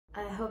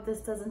I hope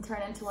this doesn't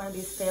turn into one of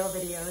these fail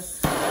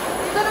videos.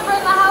 You're gonna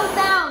burn the house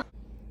down!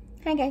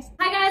 Hi guys.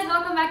 Hi guys,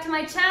 welcome back to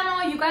my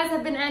channel. You guys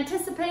have been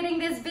anticipating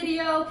this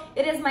video.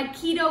 It is my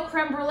Keto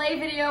Creme Brulee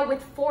video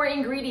with 4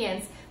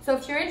 ingredients. So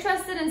if you're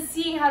interested in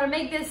seeing how to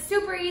make this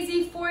super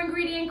easy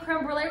 4-ingredient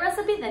creme brulee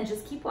recipe, then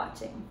just keep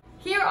watching.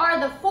 Here are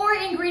the 4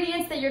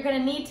 ingredients that you're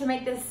gonna need to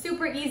make this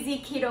super easy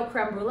keto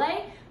creme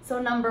brulee.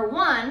 So number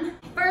 1,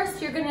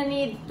 first you're gonna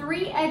need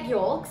 3 egg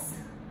yolks.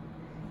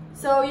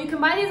 So you can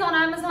buy these on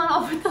Amazon,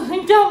 I'll put the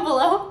link down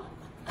below.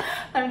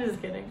 I'm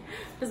just kidding.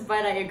 Just buy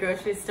it at your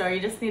grocery store. You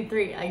just need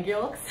 3 egg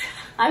yolks.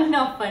 I'm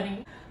not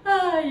funny.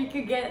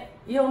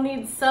 You'll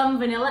need some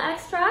vanilla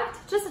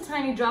extract, just a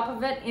tiny drop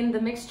of it in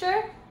the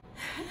mixture.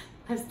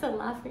 I'm still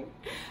laughing.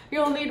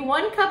 You'll need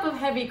 1 cup of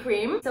heavy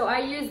cream. So I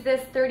use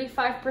this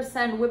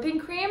 35% whipping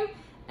cream,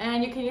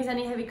 and you can use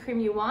any heavy cream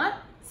you want.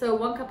 So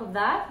 1 cup of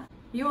that.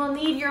 You will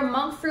need your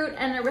monk fruit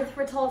and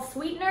erythritol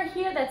sweetener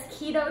here. That's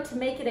keto to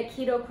make it a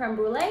keto creme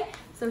brulee.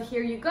 So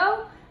here you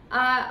go.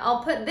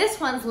 I'll put this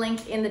one's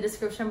link in the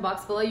description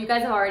box below. You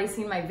guys have already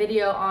seen my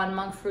video on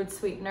monk fruit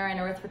sweetener and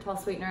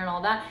erythritol sweetener and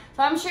all that.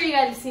 So I'm sure you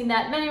guys have seen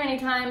that many, many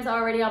times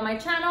already on my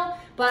channel,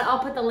 but I'll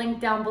put the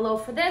link down below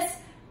for this.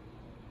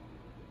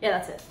 Yeah,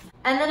 that's it.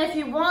 And then if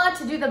you want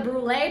to do the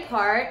brulee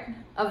part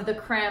of the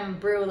creme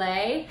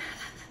brulee,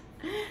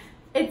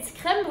 it's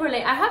crème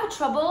brûlée. I have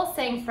trouble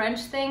saying French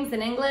things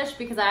in English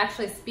because I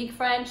actually speak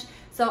French.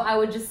 So I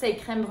would just say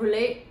crème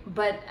brûlée,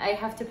 but I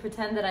have to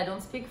pretend that I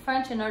don't speak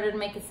French in order to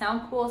make it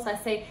sound cool. So I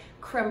say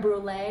crème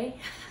brûlée.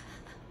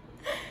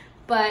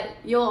 But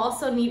you'll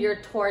also need your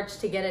torch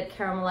to get it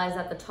caramelized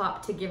at the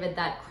top to give it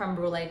that crème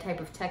brûlée type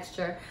of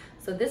texture.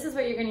 So this is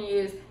what you're gonna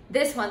use.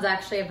 This one's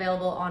actually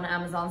available on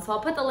Amazon. So I'll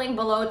put the link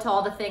below to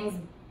all the things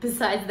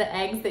besides the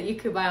eggs that you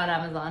could buy on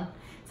Amazon.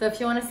 So if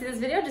you wanna see this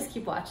video, just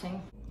keep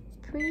watching.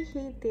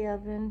 Preheat the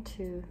oven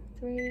to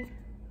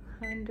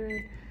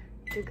 300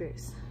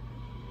 degrees.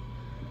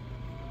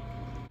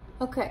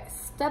 Okay,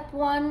 step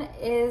 1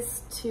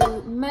 is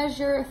to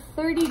measure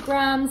 30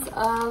 grams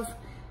of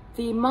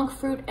the monk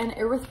fruit and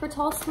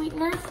erythritol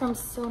sweetener from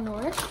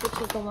Nourished,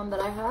 which is the one that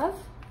I have.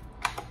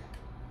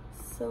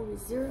 So we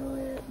zero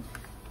it.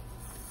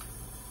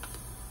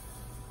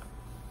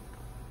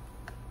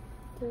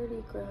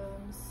 30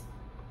 grams.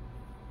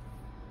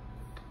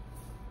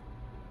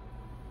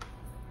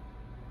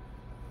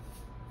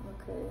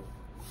 Okay,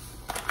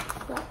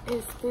 that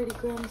is 30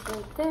 grams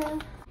right there.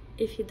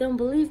 If you don't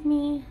believe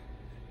me,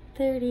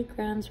 30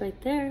 grams right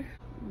there.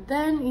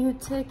 Then you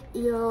take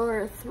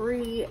your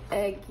 3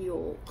 egg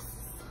yolks.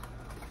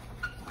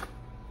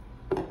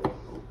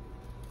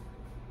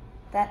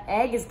 That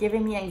egg is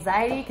giving me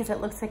anxiety because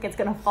it looks like it's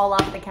gonna fall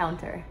off the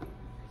counter.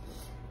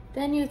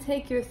 Then you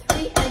take your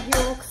 3 egg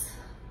yolks.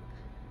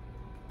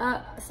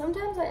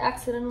 Sometimes I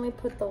accidentally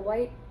put the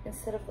white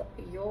instead of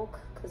the yolk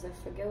because I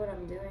forget what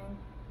I'm doing.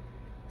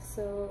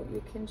 So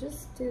you can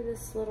just do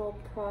this little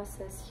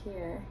process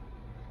here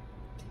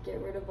to get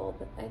rid of all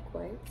the egg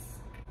whites.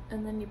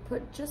 And then you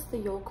put just the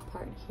yolk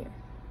part here.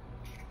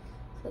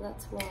 So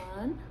that's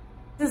 1.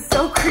 This is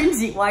so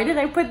cringy. Why did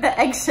I put the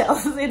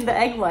eggshells in the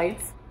egg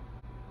whites?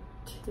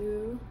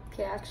 2.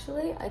 Okay,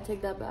 actually, I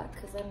take that back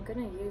because I'm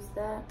gonna use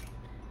that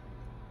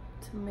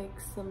to make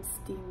some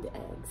steamed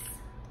eggs.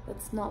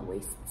 Let's not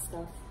waste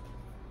stuff.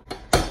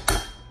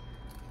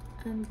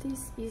 And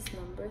this is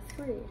number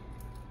 3.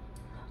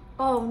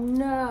 Oh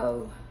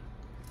no!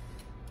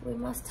 We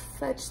must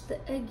fetch the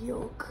egg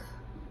yolk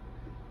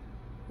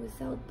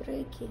without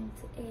breaking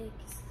the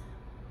eggs.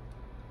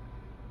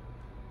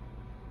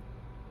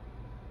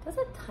 That's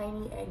a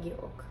tiny egg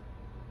yolk.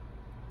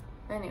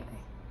 Anyway,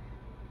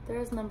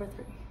 there's number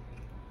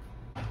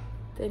 3.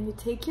 Then you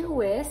take your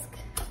whisk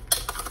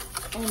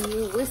and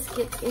you whisk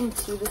it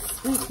into the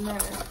sweetener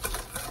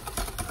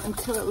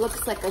until it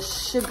looks like a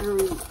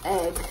sugary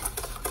egg.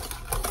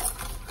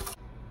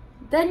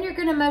 Then you're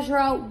gonna measure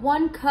out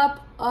 1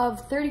 cup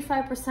of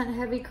 35%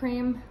 heavy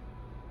cream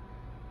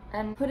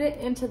and put it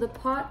into the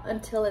pot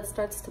until it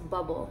starts to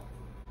bubble.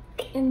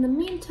 In the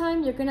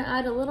meantime, you're gonna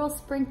add a little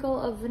sprinkle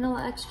of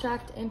vanilla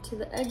extract into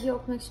the egg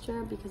yolk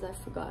mixture because I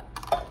forgot.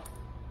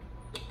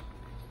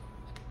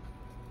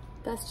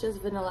 That's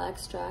just vanilla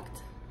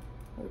extract.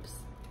 Oops.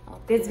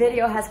 This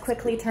video has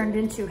quickly turned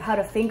into how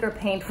to finger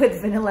paint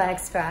with vanilla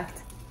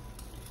extract.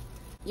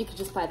 You could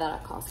just buy that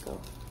at Costco.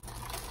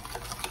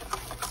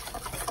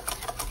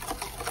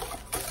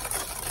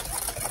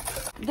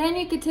 Then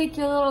you could take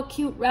your little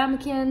cute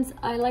ramekins.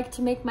 I like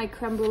to make my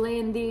creme brulee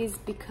in these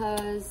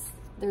because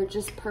they're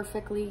just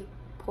perfectly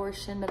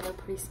portioned and they're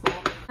pretty small.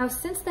 Now,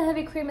 since the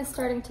heavy cream is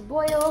starting to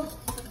boil,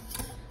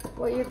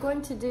 what you're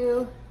going to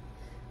do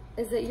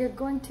is that you're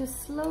going to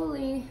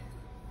slowly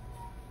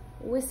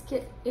whisk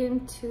it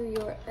into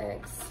your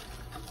eggs.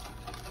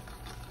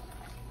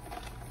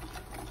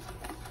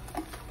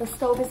 The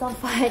stove is on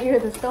fire,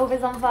 the stove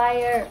is on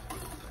fire.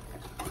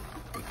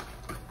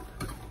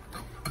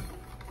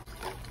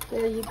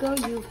 There you go,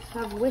 you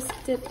have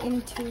whisked it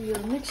into your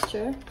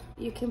mixture.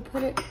 You can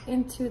put it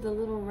into the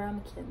little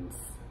ramekins.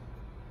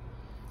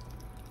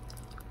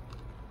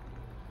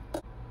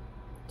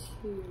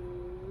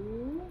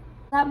 2.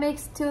 That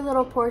makes 2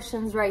 little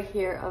portions right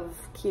here of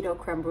Keto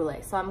Creme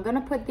Brulee. So I'm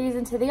gonna put these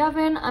into the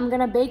oven. I'm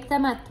gonna bake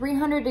them at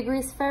 300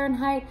 degrees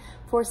Fahrenheit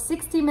for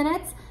 60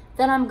 minutes.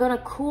 Then I'm gonna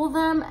cool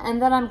them,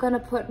 and then I'm gonna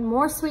put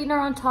more sweetener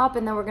on top,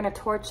 and then we're gonna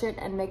torch it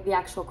and make the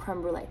actual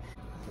creme brulee.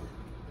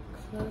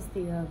 Close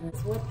the oven. This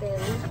is what they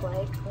look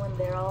like when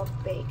they're all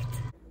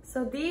baked.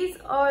 So these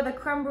are the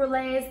creme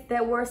brulees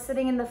that were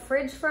sitting in the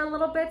fridge for a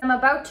little bit. I'm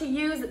about to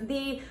use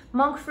the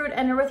monk fruit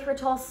and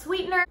erythritol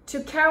sweetener to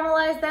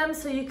caramelize them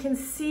so you can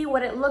see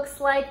what it looks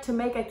like to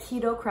make a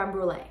keto creme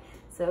brulee.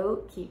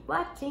 So keep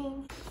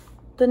watching.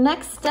 The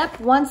next step,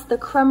 once the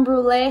creme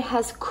brulee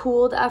has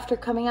cooled after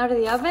coming out of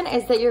the oven,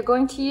 is that you're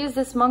going to use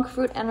this monk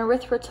fruit and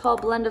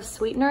erythritol blend of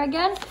sweetener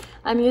again.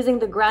 I'm using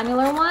the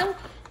granular one.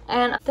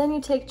 And then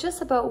you take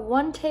just about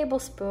 1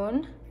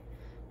 tablespoon,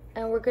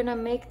 and we're gonna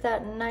make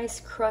that nice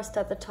crust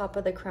at the top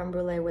of the creme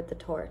brulee with the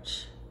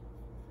torch.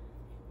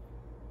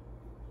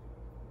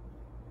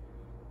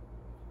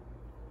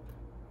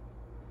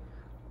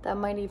 That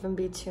might even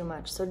be too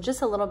much, so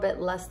just a little bit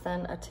less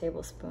than a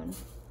tablespoon.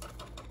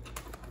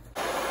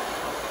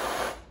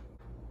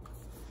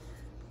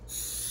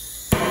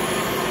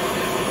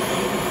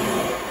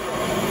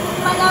 Oh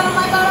my God, oh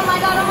my God, oh my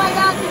God, oh my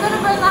God, you're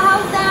gonna burn the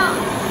house down.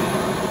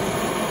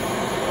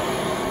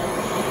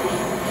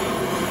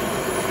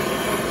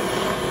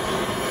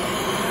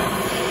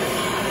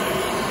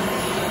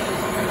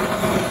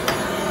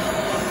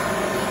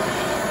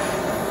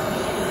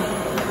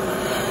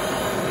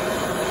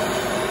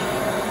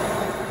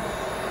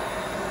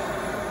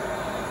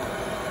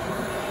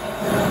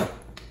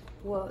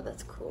 Whoa,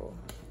 that's cool.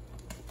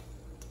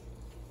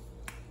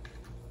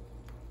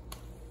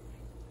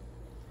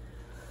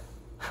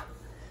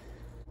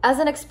 As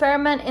an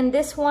experiment, in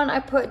this one, I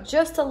put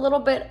just a little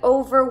bit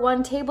over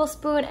 1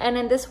 tablespoon, and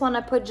in this one,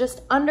 I put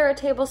just under a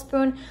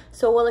tablespoon.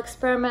 So we'll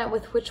experiment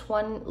with which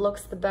one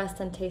looks the best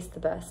and tastes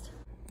the best.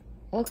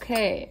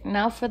 Okay,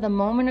 now for the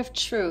moment of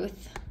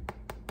truth.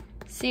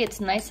 See, it's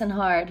nice and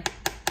hard.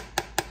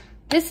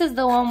 This is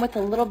the one with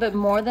a little bit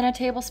more than a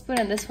tablespoon,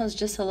 and this one's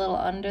just a little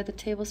under the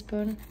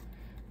tablespoon.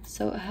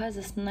 So it has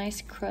this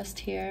nice crust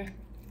here.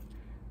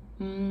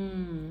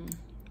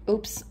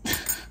 Oops.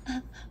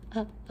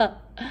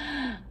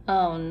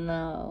 Oh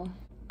no.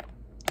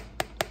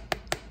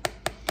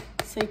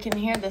 So you can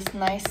hear this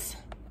nice,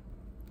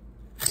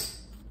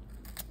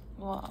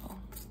 wow.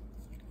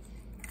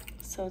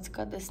 So it's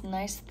got this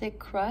nice thick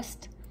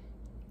crust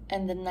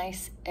and the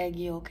nice egg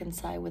yolk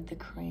inside with the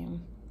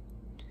cream.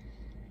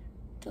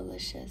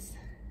 Delicious.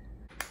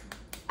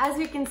 As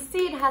you can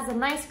see, it has a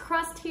nice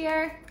crust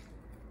here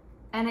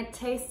and it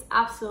tastes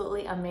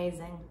absolutely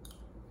amazing.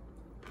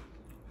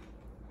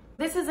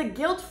 This is a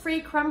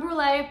guilt-free creme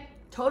brulee,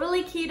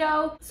 totally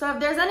keto. So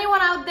if there's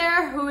anyone out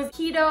there who is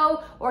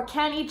keto or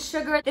can't eat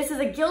sugar, this is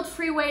a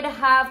guilt-free way to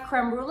have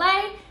creme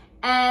brulee,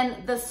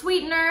 and the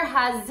sweetener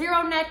has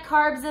 0 net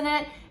carbs in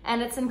it,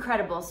 and it's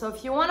incredible. So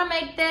if you wanna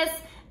make this,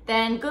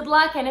 then good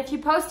luck. And if you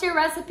post your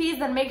recipes,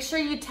 then make sure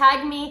you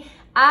tag me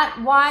at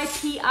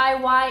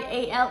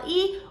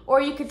YPIYALE,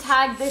 or you could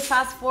tag the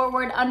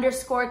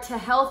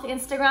fastforward_to-health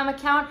Instagram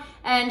account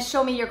and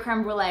show me your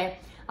creme brulee.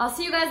 I'll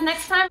see you guys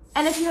next time.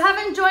 And if you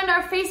haven't joined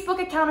our Facebook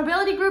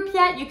accountability group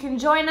yet, you can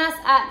join us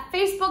at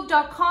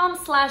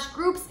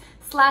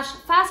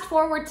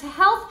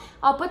facebook.com/groups/fastforwardtohealth.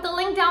 I'll put the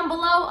link down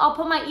below. I'll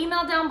put my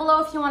email down below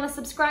if you want to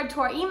subscribe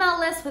to our email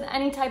list with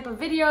any type of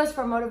videos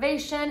for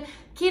motivation,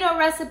 keto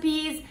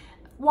recipes,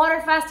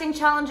 water fasting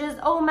challenges,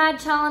 OMAD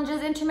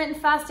challenges, intermittent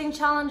fasting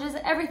challenges,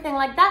 everything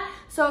like that.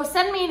 So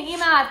send me an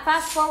email at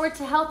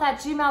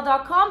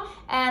fastforwardtohealth@gmail.com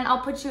and I'll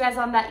put you guys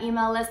on that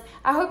email list.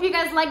 I hope you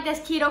guys like this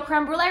keto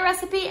creme brulee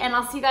recipe, and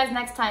I'll see you guys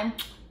next time.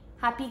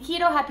 Happy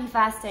keto, happy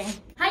fasting.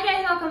 Hi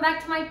guys, welcome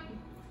back to my...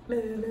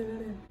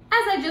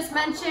 As I just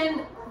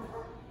mentioned,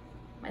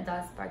 my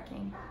dog's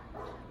barking.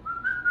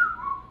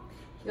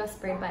 He got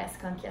sprayed by a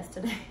skunk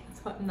yesterday,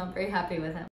 so I'm not very happy with him.